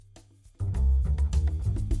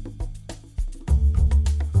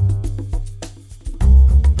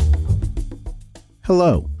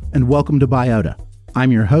Hello, and welcome to Biota.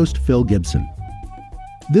 I'm your host, Phil Gibson.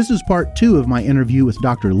 This is part 2 of my interview with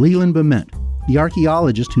Dr. Leland Bement, the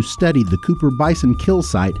archaeologist who studied the Cooper Bison kill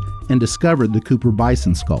site and discovered the Cooper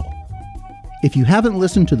Bison skull. If you haven't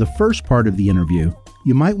listened to the first part of the interview,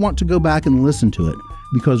 you might want to go back and listen to it,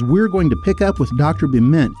 because we're going to pick up with Dr.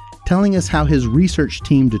 Bement telling us how his research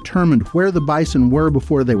team determined where the bison were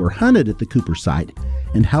before they were hunted at the Cooper site,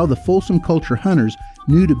 and how the Folsom Culture hunters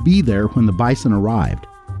knew to be there when the bison arrived.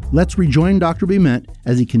 Let's rejoin Dr. Bement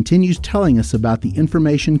as he continues telling us about the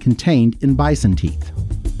information contained in bison teeth.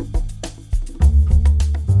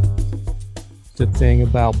 The thing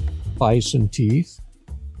about bison teeth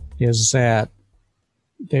is that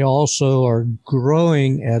they also are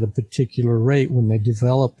growing at a particular rate when they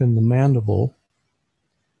develop in the mandible,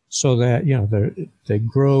 so that, they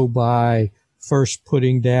grow by first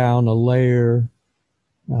putting down a layer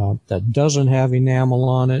that doesn't have enamel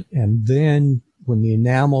on it, and then when the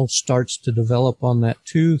enamel starts to develop on that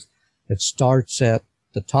tooth, it starts at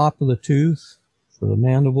the top of the tooth for the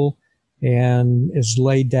mandible and is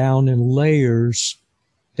laid down in layers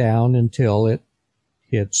down until it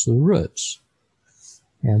hits the roots.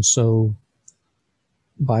 And so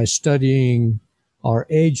by studying our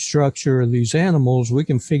age structure of these animals, we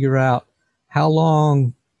can figure out how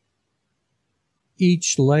long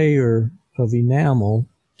each layer of enamel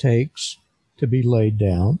takes to be laid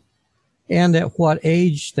down, and at what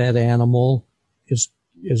age that animal is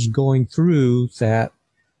going through that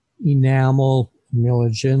enamel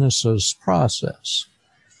amelogenesis process.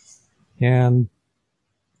 And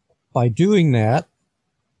by doing that,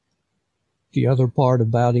 the other part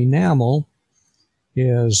about enamel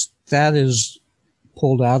is that is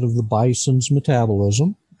pulled out of the bison's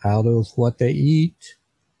metabolism, out of what they eat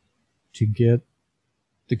to get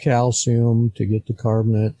the calcium, to get the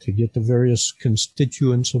carbonate, to get the various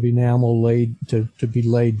constituents of enamel laid to be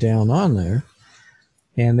laid down on there.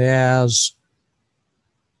 And as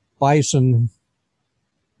bison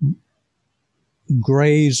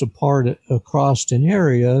graze across an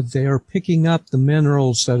area, they are picking up the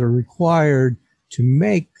minerals that are required to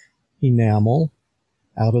make enamel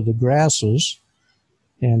out of the grasses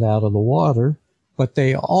and out of the water, but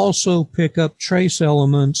they also pick up trace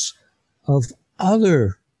elements of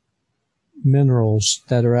other minerals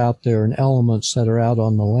that are out there and elements that are out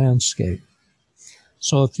on the landscape.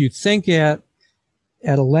 So if you think at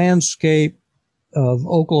a landscape of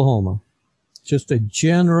Oklahoma, just a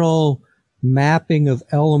general mapping of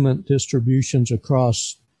element distributions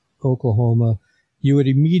across Oklahoma, you would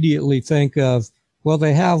immediately think of, well,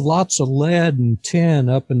 they have lots of lead and tin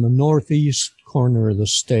up in the northeast corner of the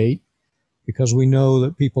state, because we know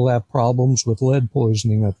that people have problems with lead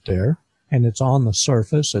poisoning up there, and it's on the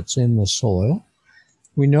surface, it's in the soil.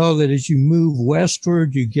 We know that as you move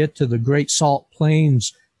westward, you get to the Great Salt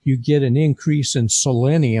Plains, you get an increase in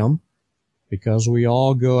selenium, because we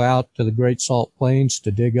all go out to the Great Salt Plains to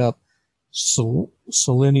dig up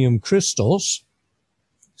selenium crystals.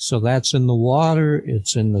 So that's in the water,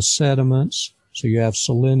 it's in the sediments, so you have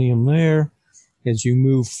selenium there. As you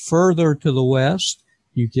move further to the west,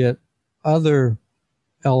 you get other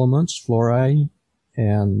elements, fluoride,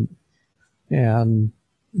 and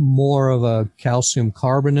more of a calcium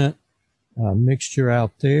carbonate mixture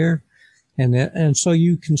out there. And so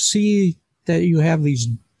you can see that you have these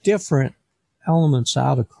different elements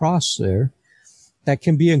out across there that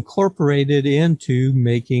can be incorporated into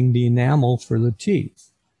making the enamel for the teeth.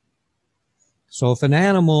 So if an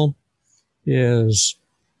animal is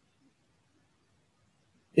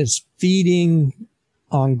feeding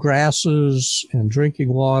on grasses and drinking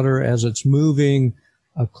water as it's moving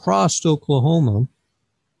across Oklahoma,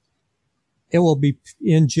 it will be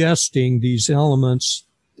ingesting these elements,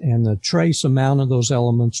 and the trace amount of those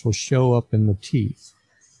elements will show up in the teeth.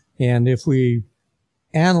 And if we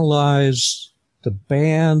analyze the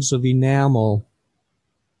bands of enamel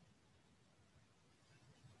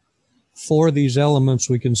for these elements,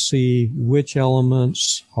 we can see which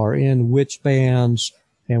elements are in which bands,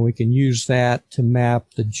 and we can use that to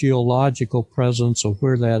map the geological presence of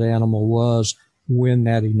where that animal was when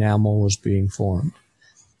that enamel was being formed.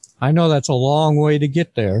 I know that's a long way to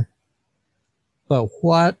get there, but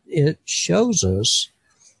what it shows us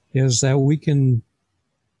is that we can,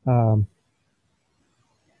 we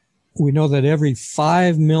know that every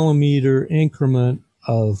 5 millimeter increment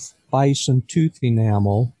of bison tooth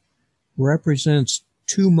enamel represents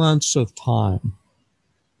 2 months of time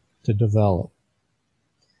to develop.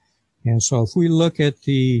 And so if we look at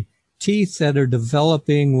the teeth that are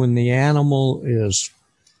developing when the animal is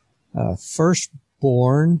first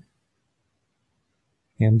born,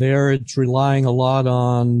 and there it's relying a lot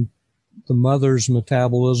on the mother's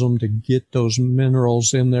metabolism to get those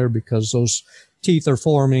minerals in there, because those teeth are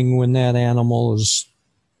forming when that animal is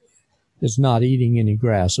not eating any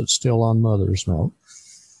grass. It's still on mother's milk.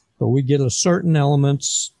 But we get a certain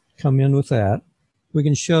elements come in with that. We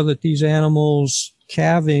can show that these animals'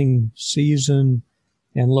 calving season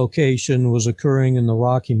and location was occurring in the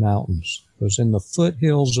Rocky Mountains. It was in the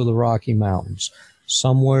foothills of the Rocky Mountains,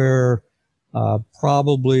 somewhere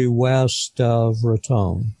probably west of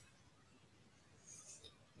Raton.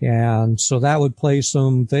 And so that would place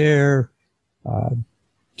them there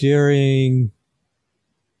during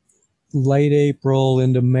late April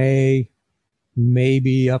into May,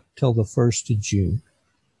 maybe up till the 1st of June.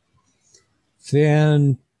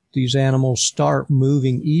 Then these animals start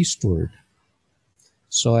moving eastward.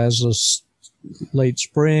 So as the late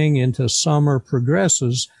spring into summer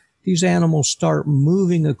progresses, these animals start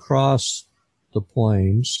moving across the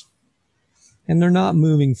plains, and they're not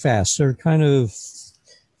moving fast. They're kind of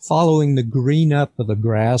following the green up of the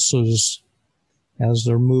grasses as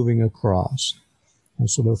they're moving across. And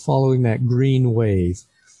so they're following that green wave.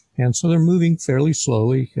 And so they're moving fairly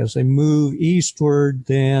slowly. As they move eastward,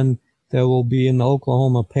 then they will be in the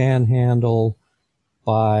Oklahoma Panhandle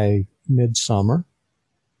by midsummer.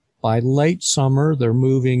 By late summer, they're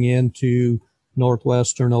moving into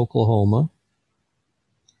northwestern Oklahoma.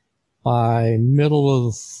 By middle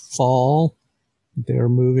of fall, they're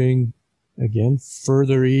moving again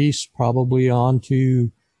further east, probably onto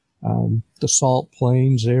the Salt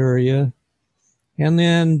Plains area. And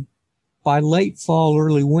then by late fall,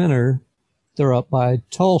 early winter, they're up by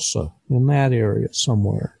Tulsa, in that area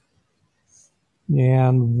somewhere.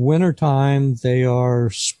 And wintertime, they are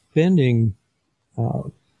spending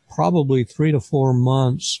probably 3 to 4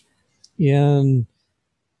 months in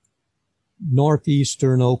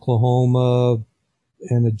northeastern Oklahoma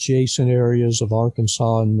and adjacent areas of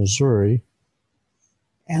Arkansas and Missouri.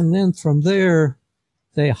 And then from there,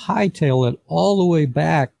 they hightail it all the way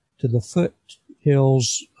back to the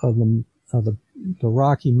foothills of the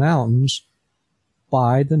Rocky Mountains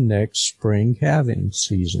by the next spring calving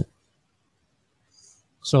season.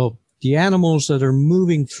 So the animals that are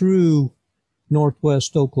moving through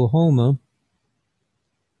northwest Oklahoma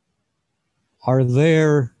are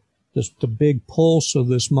there, the big pulse of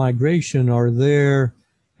this migration are there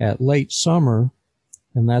at late summer,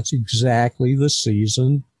 and that's exactly the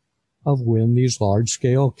season of when these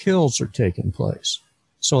large-scale kills are taking place.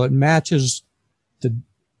 So it matches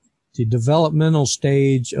the developmental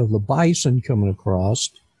stage of the bison coming across,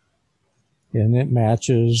 and it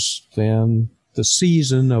matches then the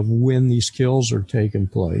season of when these kills are taking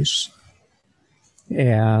place.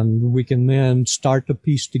 And we can then start to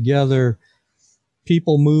piece together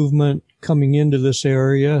people movement coming into this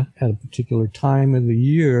area at a particular time of the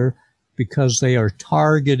year, because they are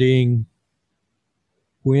targeting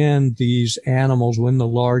when these animals, when the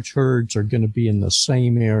large herds are going to be in the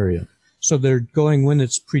same area. So they're going when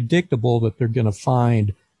it's predictable that they're going to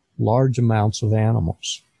find large amounts of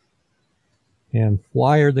animals. And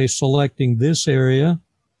why are they selecting this area?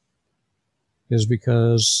 Is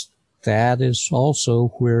because that is also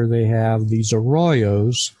where they have these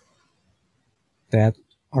arroyos that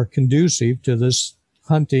are conducive to this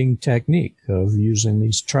hunting technique of using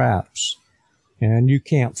these traps. And you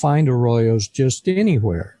can't find arroyos just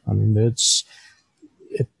anywhere. I mean,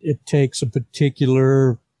 it takes a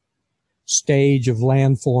particular stage of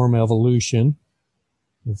landform evolution.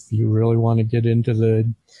 If you really want to get into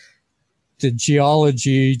the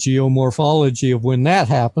geology, geomorphology of when that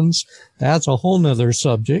happens, that's a whole nother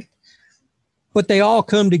subject. But they all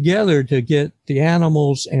come together to get the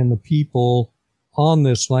animals and the people on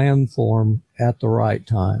this landform at the right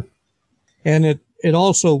time. And it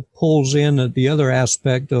also pulls in the other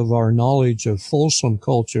aspect of our knowledge of Folsom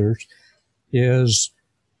cultures is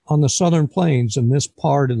on the southern plains, in this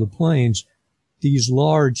part of the plains, these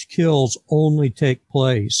large kills only take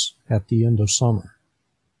place at the end of summer.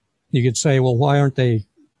 You could say, well, why aren't they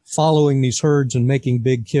following these herds and making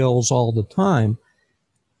big kills all the time?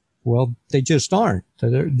 Well, they just aren't.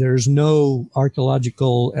 There's no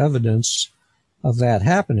archaeological evidence of that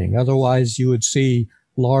happening. Otherwise, you would see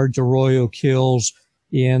large arroyo kills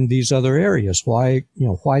in these other areas. Why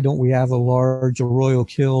don't we have a large arroyo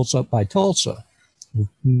kills up by Tulsa?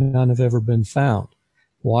 None have ever been found.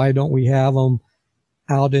 Why don't we have them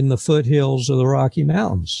out in the foothills of the Rocky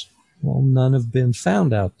Mountains? Well, none have been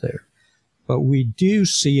found out there. But we do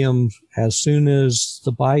see them as soon as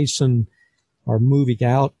the bison are moving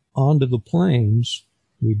out onto the plains.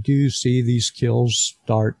 We do see these kills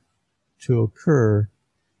start to occur.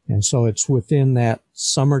 And so it's within that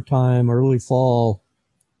summertime, early fall,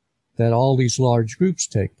 that all these large groups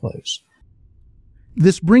take place.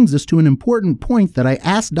 This brings us to an important point that I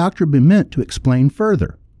asked Dr. Bement to explain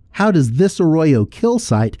further. How does this Arroyo kill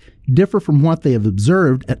site differ from what they have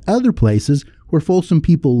observed at other places where Folsom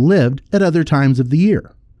people lived at other times of the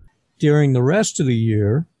year? During the rest of the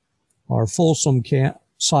year, our Folsom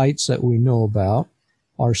sites that we know about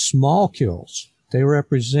are small kills. They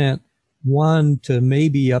represent 1 to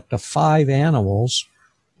maybe up to 5 animals,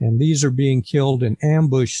 and these are being killed in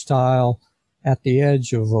ambush style at the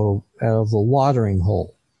edge of a watering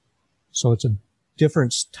hole. So it's a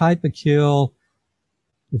different type of kill.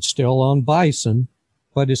 It's still on bison,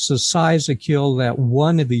 but it's the size of kill that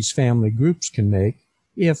one of these family groups can make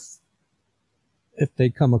if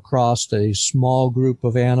they come across a small group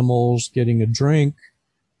of animals getting a drink,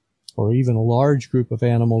 or even a large group of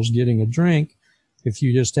animals getting a drink. If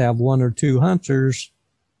you just have 1 or 2 hunters,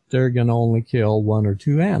 they're going to only kill 1 or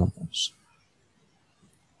 2 animals.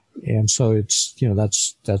 And so it's,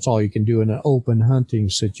 that's all you can do in an open hunting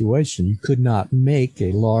situation. You could not make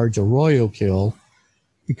a large arroyo kill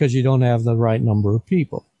because you don't have the right number of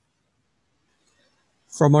people.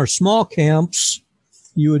 From our small camps,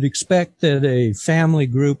 you would expect that a family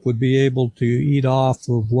group would be able to eat off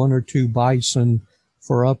of 1 or 2 bison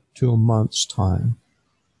for up to a month's time,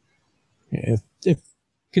 if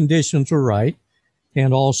conditions were right.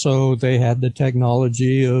 And also they had the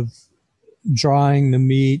technology of drying the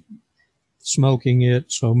meat, smoking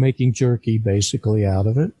it, so making jerky basically out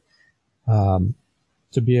of it,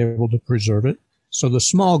 to be able to preserve it. So the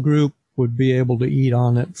small group would be able to eat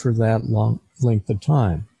on it for that long length of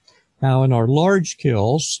time. Now, in our large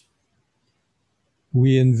kills,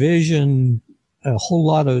 we envision a whole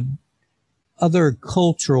lot of other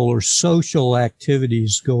cultural or social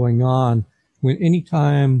activities going on when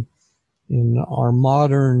anytime in our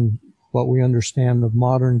modern, what we understand of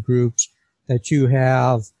modern groups, that you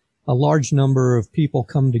have a large number of people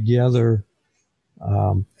come together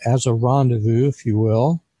as a rendezvous, if you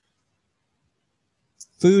will.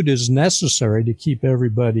 Food is necessary to keep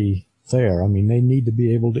everybody there. I mean, they need to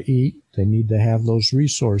be able to eat. They need to have those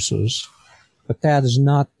resources. But that is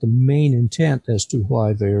not the main intent as to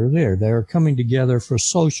why they are there. They are coming together for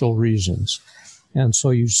social reasons. And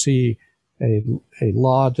so you see a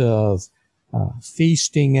lot of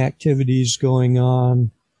feasting activities going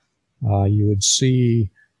on. You would see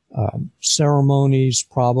ceremonies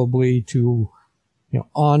probably to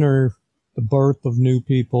honor the birth of new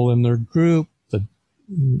people in their group,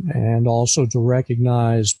 and also to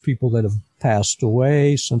recognize people that have passed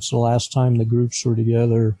away since the last time the groups were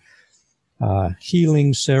together.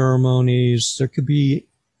 Healing ceremonies. There could be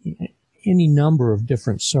any number of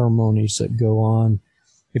different ceremonies that go on.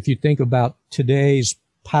 If you think about today's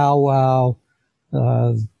powwow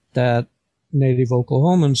that Native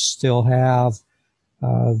Oklahomans still have,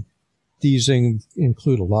 these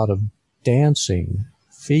include a lot of dancing,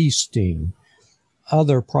 feasting,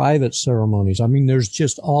 other private ceremonies. I mean, there's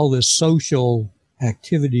just all this social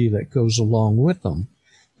activity that goes along with them,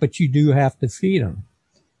 but you do have to feed them.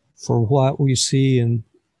 For what we see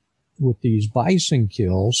with these bison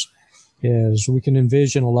kills is we can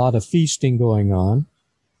envision a lot of feasting going on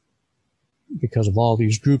because of all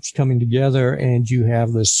these groups coming together, and you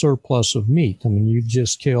have this surplus of meat. I mean, you've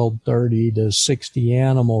just killed 30 to 60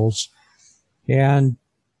 animals, and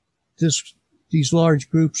these large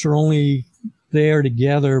groups are only there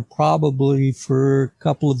together probably for a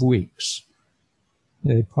couple of weeks.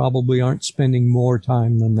 They probably aren't spending more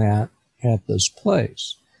time than that at this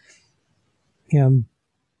place. And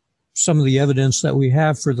some of the evidence that we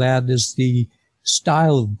have for that is the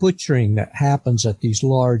style of butchering that happens at these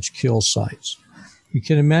large kill sites. You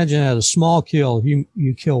can imagine at a small kill,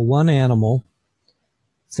 you kill one animal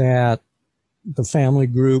that the family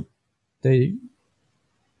group, they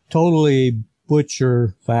totally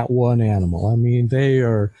butcher that one animal. I mean, they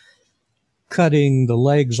are cutting the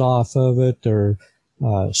legs off of it, or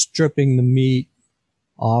stripping the meat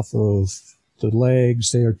off of the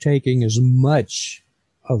legs. They are taking as much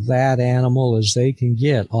of that animal as they can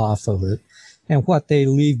get off of it. And what they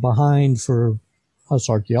leave behind for us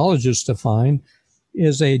archaeologists to find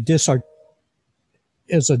is a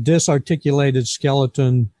disarticulated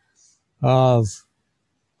skeleton of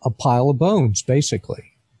a pile of bones,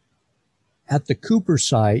 basically. At the Cooper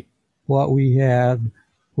site, what we had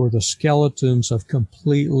were the skeletons of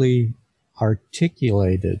completely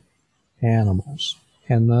articulated animals.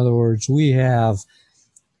 In other words, we have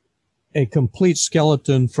a complete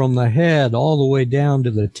skeleton from the head all the way down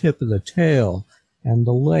to the tip of the tail and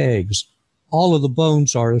the legs. All of the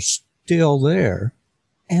bones are still there,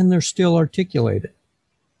 and they're still articulated.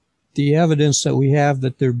 The evidence that we have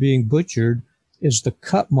that they're being butchered is the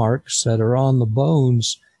cut marks that are on the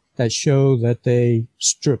bones that show that they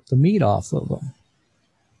strip the meat off of them.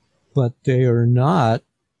 But they are not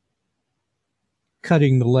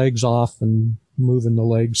cutting the legs off and moving the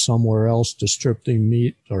legs somewhere else to strip the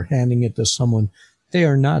meat or handing it to someone. They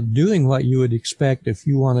are not doing what you would expect if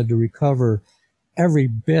you wanted to recover every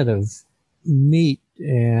bit of meat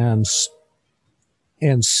and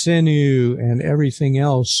sinew and everything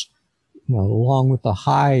else, along with the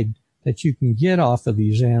hide that you can get off of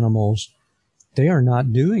these animals. They are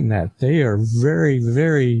not doing that. They are very,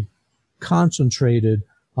 very concentrated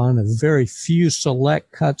on a very few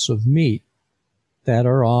select cuts of meat that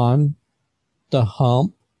are on the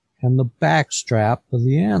hump and the back strap of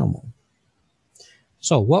the animal.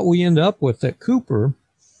 So what we end up with at Cooper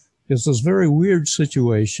is this very weird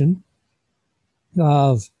situation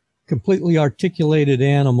of completely articulated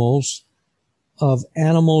animals, of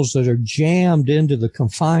animals that are jammed into the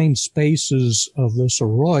confined spaces of this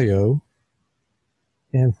arroyo.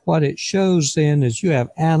 And what it shows then is you have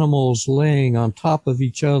animals laying on top of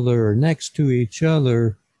each other or next to each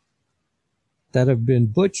other that have been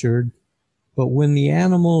butchered. But when the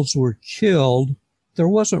animals were killed, there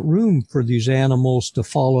wasn't room for these animals to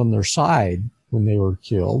fall on their side when they were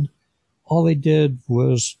killed. All they did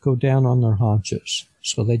was go down on their haunches.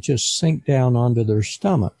 So they just sink down onto their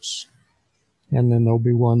stomachs. And then there'll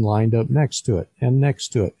be one lined up next to it, and next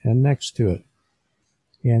to it, and next to it.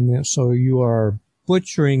 And then, so you are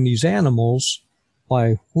butchering these animals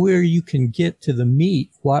by where you can get to the meat,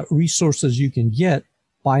 what resources you can get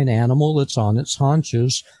by an animal that's on its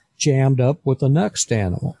haunches, jammed up with the next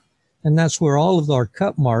animal. And that's where all of our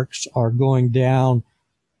cut marks are going down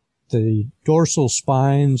the dorsal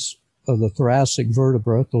spines of the thoracic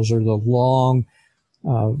vertebra. Those are the long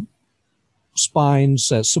spines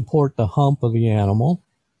that support the hump of the animal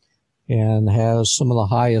and has some of the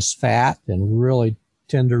highest fat and really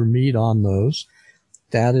tender meat on those.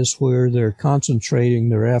 That is where they're concentrating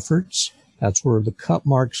their efforts. That's where the cut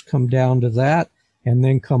marks come down to that and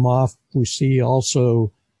then come off. We see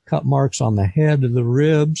also cut marks on the head of the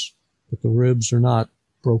ribs, but the ribs are not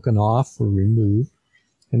broken off or removed.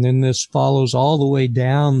 And then this follows all the way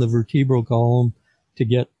down the vertebral column to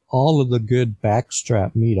get all of the good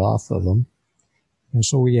backstrap meat off of them. And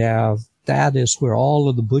so we have, that is where all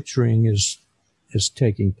of the butchering is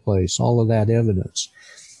taking place, all of that evidence.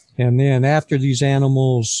 And then after these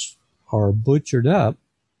animals are butchered up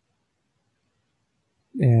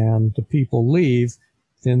and the people leave,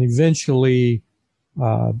 then eventually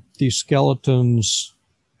these skeletons,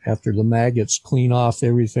 after the maggots clean off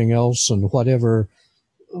everything else and whatever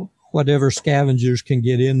scavengers can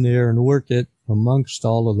get in there and work it amongst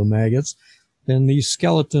all of the maggots, then these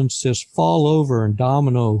skeletons just fall over in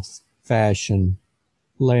domino fashion,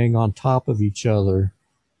 laying on top of each other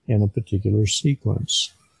in a particular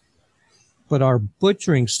sequence. But our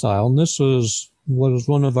butchering style, and this was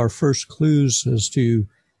one of our first clues as to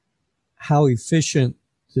how efficient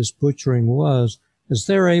this butchering was, is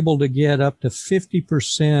they're able to get up to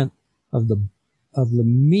 50% of the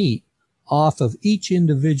meat off of each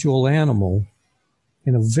individual animal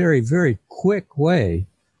in a very, very quick way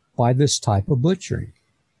by this type of butchering.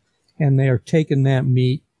 And they are taking that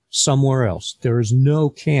meat somewhere else. There is no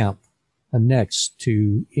camp annexed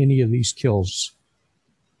to any of these kills.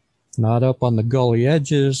 Not up on the gully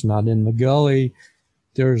edges, not in the gully.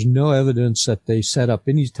 There's no evidence that they set up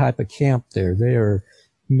any type of camp there. They are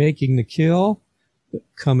making the kill,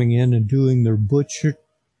 coming in and doing their butchering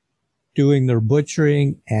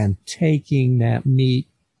and taking that meat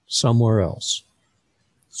somewhere else.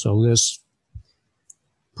 So this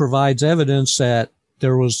provides evidence that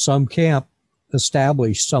there was some camp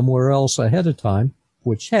established somewhere else ahead of time,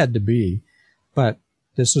 which had to be, but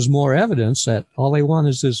this is more evidence that all they want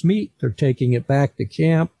is this meat. They're taking it back to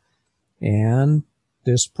camp, and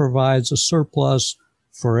this provides a surplus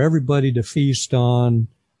for everybody to feast on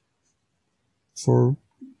for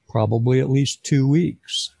probably at least 2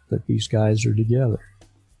 weeks that these guys are together.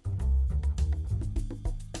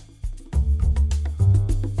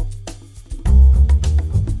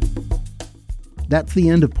 That's the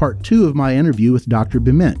end of part 2 of my interview with Dr.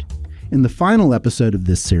 Bement. In the final episode of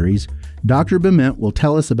this series, Dr. Bement will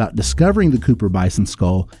tell us about discovering the Cooper bison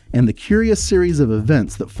skull and the curious series of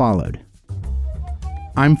events that followed.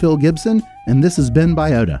 I'm Phil Gibson, and this has been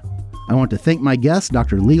Biota. I want to thank my guest,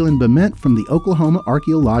 Dr. Leland Bement from the Oklahoma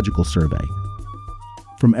Archaeological Survey.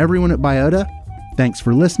 From everyone at Biota, thanks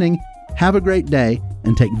for listening, have a great day,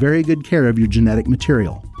 and take very good care of your genetic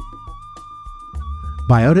material.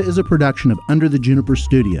 Biota is a production of Under the Juniper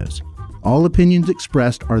Studios. All opinions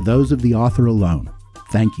expressed are those of the author alone.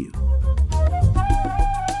 Thank you.